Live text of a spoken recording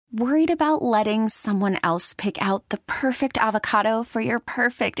Worried about letting someone else pick out the perfect avocado for your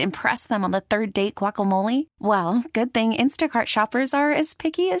perfect impress them on the third date guacamole? Well, good thing Instacart shoppers are as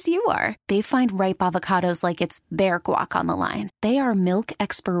picky as you are. They find ripe avocados like it's their guac on the line. They are milk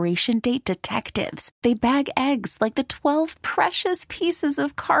expiration date detectives. They bag eggs like the 12 precious pieces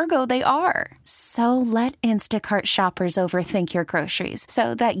of cargo they are. So let Instacart shoppers overthink your groceries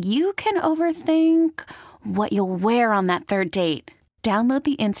so that you can overthink what you'll wear on that third date. Download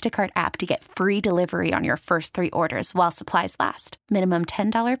the Instacart app to get free delivery on your first 3 orders while supplies last. Minimum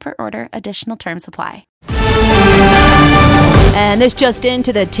 $10 per order. Additional terms apply. And this just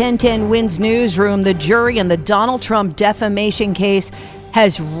into the 1010 Wins newsroom. The jury in the Donald Trump defamation case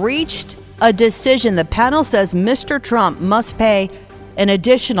has reached a decision. The panel says Mr. Trump must pay an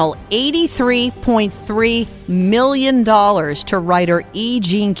additional $83.3 million to writer E.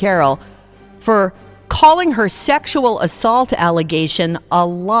 Jean Carroll for calling her sexual assault allegation a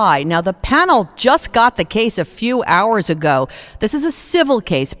lie. Now, the panel just got the case a few hours ago. This is a civil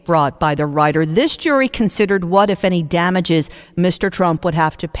case brought by the writer. This jury considered what, if any, damages Mr. Trump would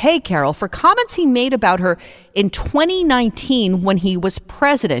have to pay Carroll for comments he made about her in 2019 when he was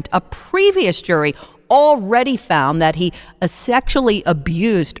president. A previous jury already found that he sexually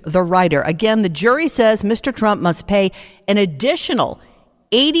abused the writer. Again, the jury says Mr. Trump must pay an additional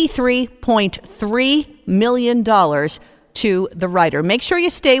 $83.3 million to the writer. Make sure you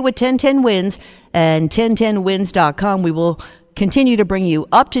stay with 1010 Wins and 1010wins.com. We will continue to bring you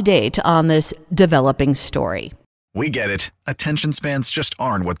up to date on this developing story. We get it. Attention spans just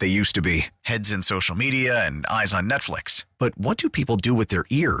aren't what they used to be. Heads in social media and eyes on Netflix. But what do people do with their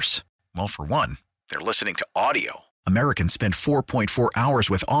ears? Well, for one, they're listening to audio. Americans spend 4.4 hours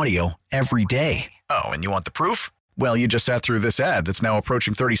with audio every day. Oh, and you want the proof? Well, you just sat through this ad that's now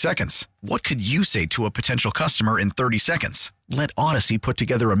approaching 30 seconds. What could you say to a potential customer in 30 seconds? Let Odyssey put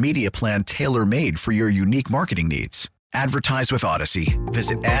together a media plan tailor-made for your unique marketing needs. Advertise with Odyssey.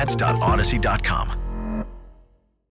 Visit ads.odyssey.com.